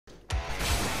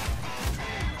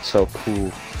So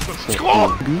cool. So Cool.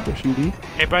 cool.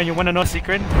 Hey Brian, you wanna know a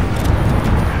secret?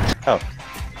 Oh.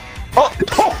 Oh! He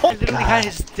literally had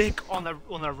his dick on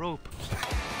a rope.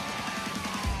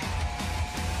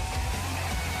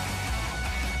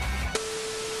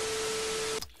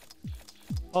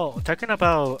 Oh, talking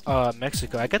about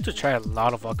Mexico, I get to try a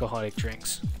lot of alcoholic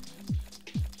drinks.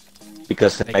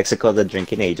 Because in Mexico, the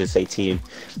drinking age is 18.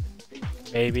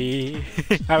 Maybe.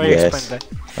 How do I explain that?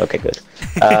 Okay, good.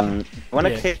 I want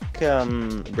to Yeah. kick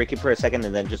Ricky for a second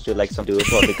and then just do like some duos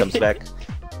while he comes back.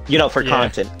 You know, for Yeah.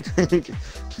 content.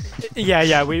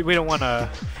 Yeah, we don't wanna.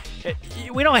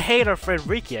 We don't hate our friend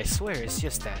Ricky, I swear, it's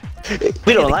just that.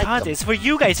 We don't the like content, them. it's for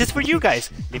you guys, it's for you guys!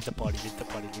 Leave the party, leave the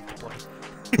party, leave the party.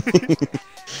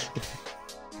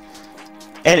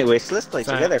 Anyways, let's play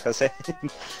Sorry. together, Jose.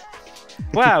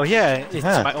 Wow, yeah, it's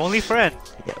Huh. my only friend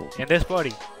Yeah. in this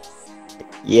party.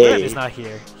 Yay. Graham is not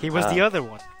here. He was the other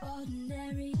one.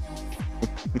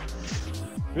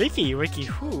 Ricky,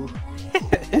 who?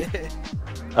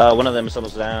 One of them is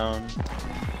almost down.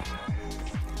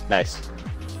 Nice.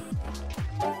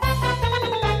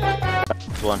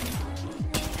 One.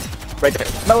 Right there.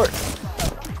 Lower.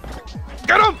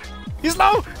 Get him! He's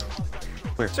low!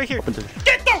 Where? It's right here. Open the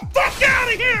Get the fuck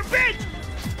out of here, bitch!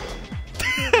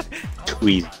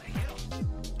 tweet.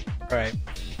 Alright.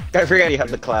 I forgot you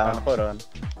have the clown. Hold on.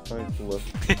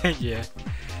 Yeah.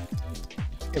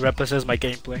 It represents my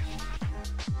gameplay.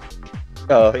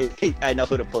 Oh, I know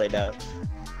who to play now.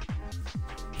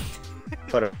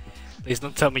 Hold on. Please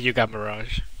don't tell me you got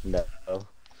Mirage. No.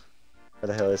 Where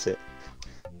the hell is it?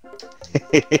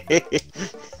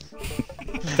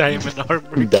 Diamond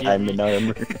armor. Diamond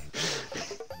armor.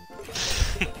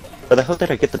 Where the hell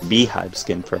did I get the beehive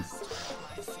skin from?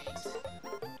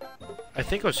 I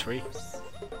think it was free.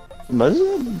 Was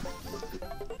it?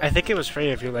 I think it was free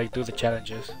if you like do the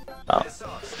challenges. Oh.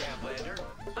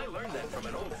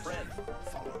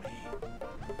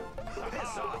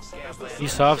 You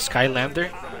saw Skylander?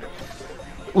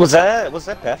 Was that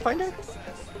Pathfinder?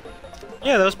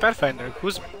 Yeah, that was Pathfinder.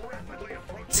 Who's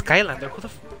Skylander? Who the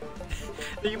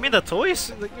You mean the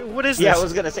toys? Like, what is Yeah, this? I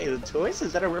was gonna say the toys.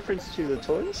 Is that a reference to the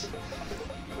toys?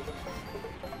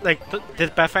 Like,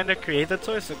 did Pathfinder create the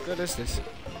toys? Like, what is this?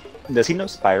 Does he know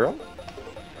Spyro?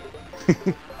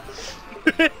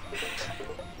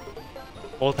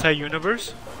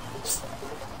 Multi-universe?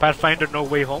 Pathfinder No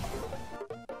Way Home?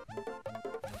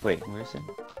 Wait, where is it?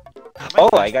 Oh,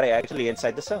 I got it actually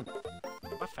inside the zone.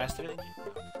 Am I faster than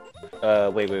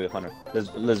you? Wait, hold on.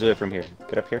 Let's do it from here.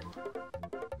 Get up here.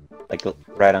 Like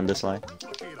right on this line.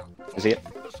 You see it?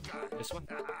 This one?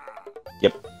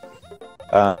 Yep.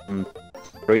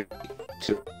 3,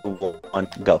 2, 1,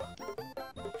 go.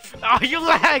 Oh, you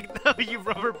lagged! No, you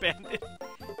rubber banded.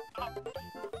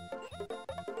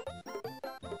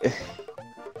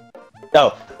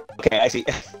 Oh, okay, I see.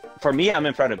 For me, I'm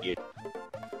in front of you.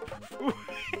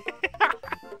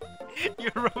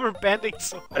 You're rubber banding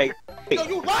so But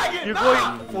hard. You're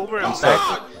going over and sorry.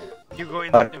 back. You're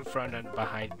going in front and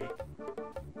behind me.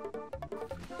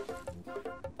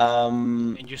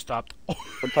 And you stopped.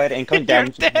 Would fight incoming You're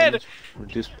damage. dead!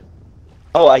 Reduce.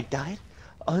 Oh, I died?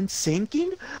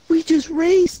 Unsinking? We just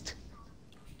raced!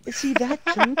 Is he that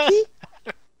chunky?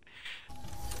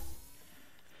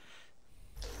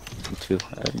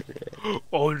 200.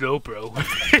 Oh no, bro.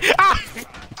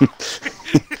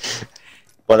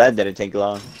 Well, that didn't take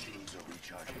long.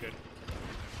 Good.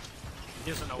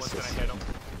 He doesn't know what's gonna hit him.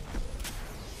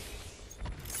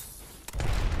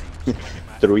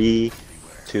 3,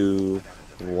 2,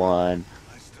 1.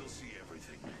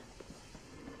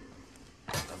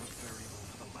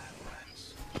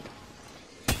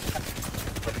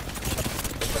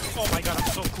 Oh my god, I'm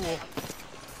so cool.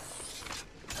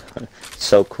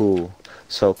 So cool.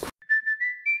 So cool.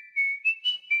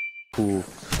 Cool.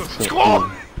 So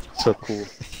cool. So cool.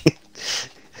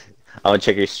 I'll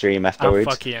check your stream I'm afterwards.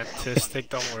 fucking autistic,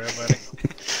 don't worry about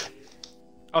it.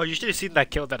 Oh, you should have seen that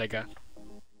kill that I got.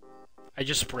 I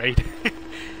just sprayed.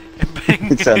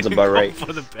 It sounds about right.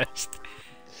 For the best.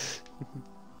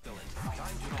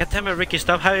 God damn it, Ricky,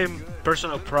 stop having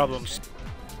personal problems.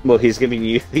 Well, he's giving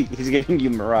you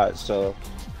Mirage, so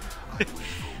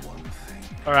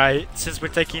Alright, since we're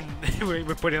taking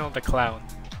we're putting on the clown.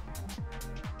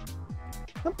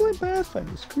 I'm playing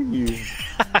Pathfinder. Screw you.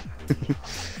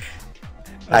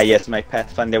 Ah, yes, my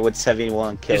Pathfinder with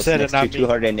 71 kills said it, next to not me.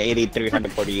 280,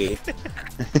 348.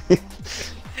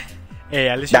 Hey,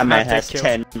 at least That you man have has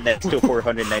 10 kills. 10 next to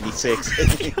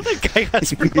 496. The other guy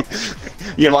has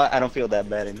You know what? I don't feel that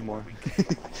bad anymore.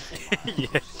 Yeah.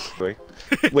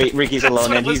 Wait, Ricky's That's alone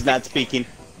what and I was he's not speaking.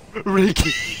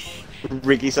 Ricky.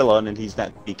 Ricky's alone and he's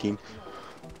not speaking.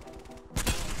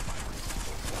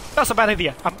 That's a bad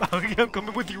idea. I'm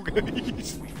coming with you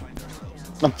guys.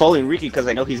 I'm following Ricky because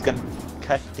I know he's gonna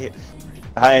cut it.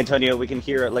 Hi, Antonio. We can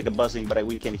hear like a buzzing, but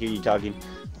we can't hear you talking.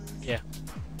 Yeah.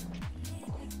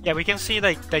 Yeah, we can see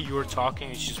like that you were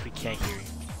talking. It's just we can't hear you.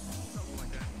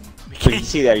 We can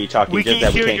see that you're talking, we just can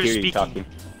that we hear can't you hear you speaking. talking.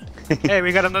 Hey,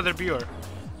 we got another viewer.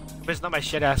 But it's not my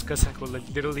shit ass cousin who like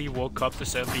literally woke up to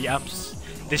suddenly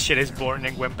this shit is born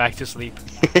and went back to sleep.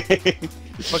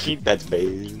 Fucking. That's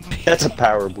bad. That's a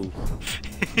power move.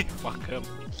 Fuck him.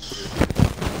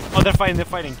 Oh, they're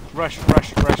fighting. Rush.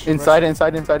 Inside.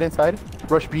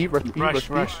 Rush B.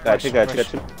 Rush.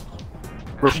 Gotcha.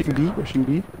 Rushing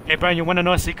B. Hey, Brian, you wanna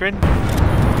know a secret?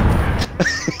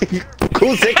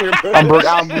 Cool secret, bro.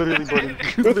 I'm literally burning.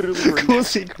 Cool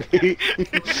secret.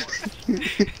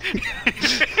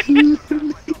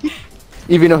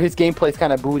 Even though his gameplay's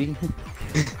kind of booty.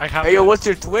 Hey, yo, what's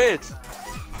your Twitch?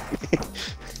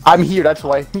 I'm here, that's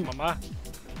why. Mama.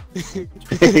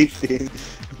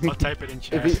 I'll type it in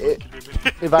chat.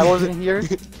 If I wasn't here,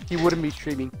 he wouldn't be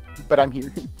streaming. But I'm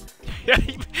here.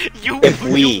 you went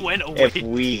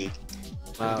away.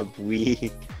 If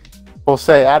we. We'll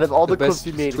say, out of all the best clips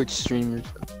you made, Twitch streamers.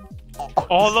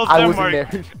 All of I them wasn't are. there.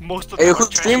 Most of Hey, them who's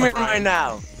are streaming Brian. right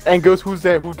now? And goes, who's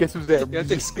there? Guess who's there? You have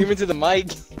to scream into the mic.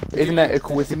 Isn't that a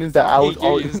coincidence that I was Hey,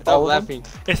 always stop laughing.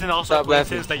 Isn't it also a Stop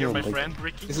coincidence laughing. that you're my Oh my friend,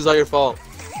 Ricky? This is all your fault.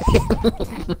 I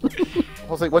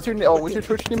was like, what's your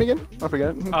Twitch name again? I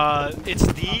forget. It's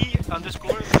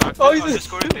the_Dr. Oh, he's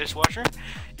underscore dishwasher.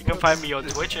 You can find me on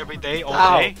Twitch every day, all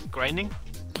Ow. day, grinding.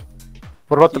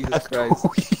 What about the Jesus past Christ. 2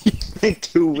 weeks?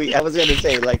 2 weeks. I was gonna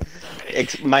say like,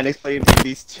 mine explained for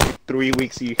these 3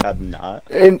 weeks you have not.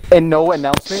 And no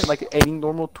announcement, like any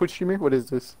normal Twitch streamer? What is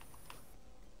this?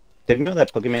 Didn't know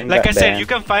that Pokemon Like got I said, banned. you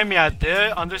can find me at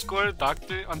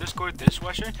the_Dr.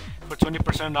 dishwasher for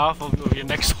 20% off of your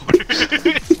next order.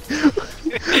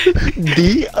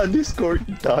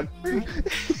 the_doctor.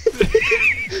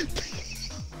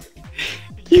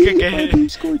 You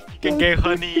can get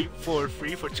honey for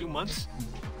free for 2 months.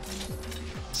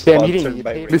 Damn, he Sponsored didn't.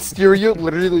 by Ray. Mysterio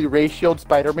literally ratioed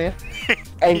Spider-Man.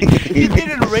 And He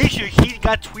didn't ratio. He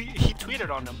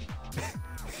tweeted on them.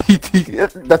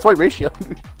 that's why ratio.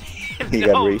 He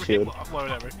got ratioed.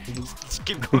 Whatever. Just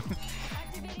keep going.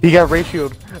 He got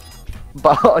ratioed.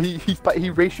 But he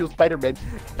ratioed Spider-Man.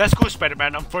 That's cool,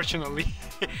 Spider-Man. Unfortunately.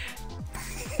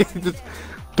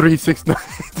 369.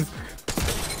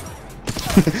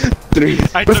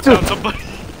 I But took still- out somebody.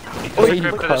 Oh, There's a you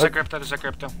crypto. There's a crypto. There's a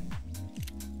crypto.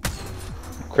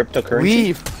 Cryptocurrency.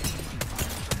 Leave.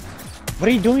 What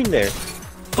are you doing there?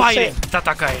 Fighting.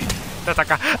 Tatakai.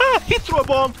 Ah! He threw a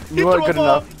bomb. He You threw aren't a good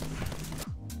bomb. enough.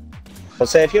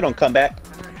 Jose, if you don't come back,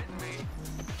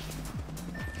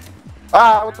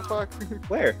 Ah, what the fuck?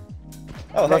 where?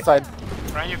 Oh, hey. Left side.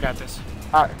 Ryan, you got this.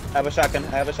 I have a shotgun.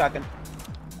 I have a shotgun.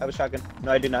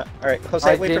 No, I do not. All right, Jose,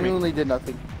 I wait for me. genuinely did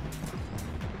nothing.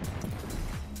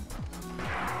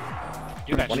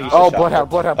 You got One of you shot. Oh, shot.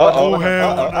 bloodhound. Oh,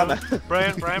 hell no. I'm-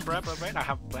 Brian. I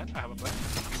have a plan.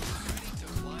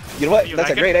 You know what? You That's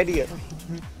like a great idea.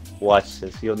 Watch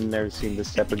this. You'll never seen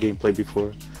this type of gameplay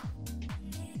before.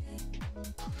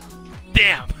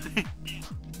 Damn.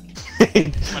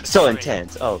 So Straight.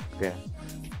 intense. Oh, yeah.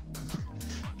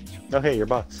 Oh, hey, your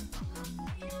box.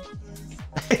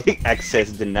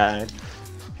 Access denied.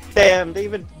 Damn,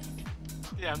 David.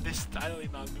 Yeah, I'm this styling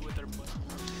on me with their butt.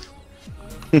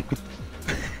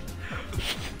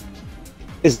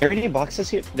 Is there any boxes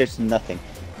here? There's nothing.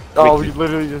 Oh, Ricky. we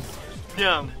literally just.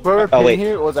 Yeah. Whoever Oh, pinned wait.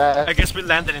 here was I guess we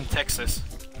landed in Texas.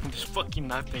 There's fucking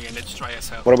nothing and it's dry as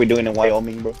hell. What are we doing in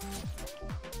Wyoming, bro?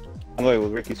 I'm going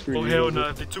with Ricky. Screw Oh you. hell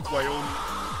no, they took Wyoming.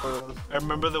 I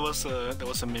remember there was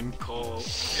a meme called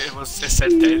it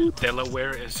said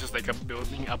Delaware is just like a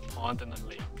building, a pond, and a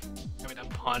lake. I mean a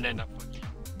pond and a fucking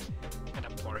and a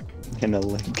park. In a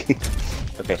link.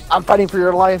 Okay. I'm fighting for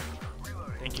your life.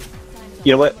 Thank you.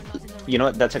 You know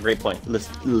what? That's a great point. Let's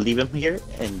leave him here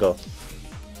and go.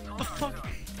 What the fuck?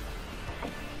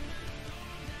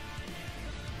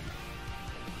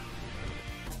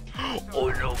 Oh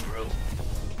no, bro.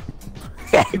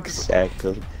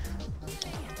 Exactly.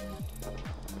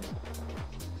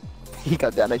 He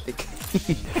got down, I think.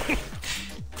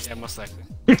 Yeah, most likely.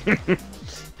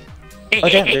 Oh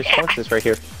damn, there's boxes right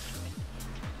here.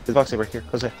 There's boxes right here.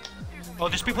 Jose. Oh,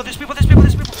 there's people.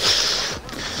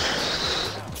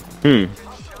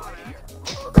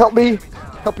 Help me!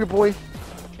 Help your boy!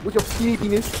 With your skinny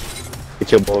penis.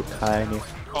 It's your boy tiny.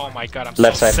 Oh my god, I'm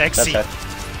Left so side. sexy.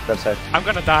 Left side. I'm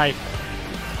gonna die.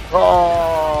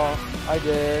 Oh, I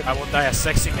did. I will die a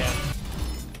sexy man.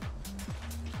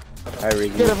 I really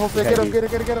Get him, Jose,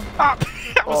 get him. Ah!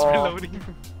 I was Oh. reloading.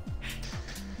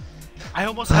 I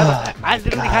almost had. I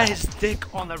literally had his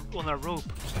dick on a rope,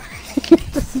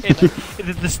 and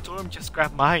then the storm just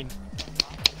grabbed mine.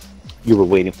 You were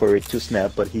waiting for it to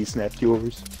snap, but he snapped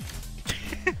yours.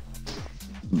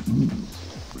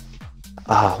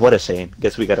 Ah, what a shame.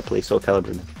 Guess we gotta play Soul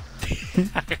Calibur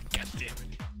now.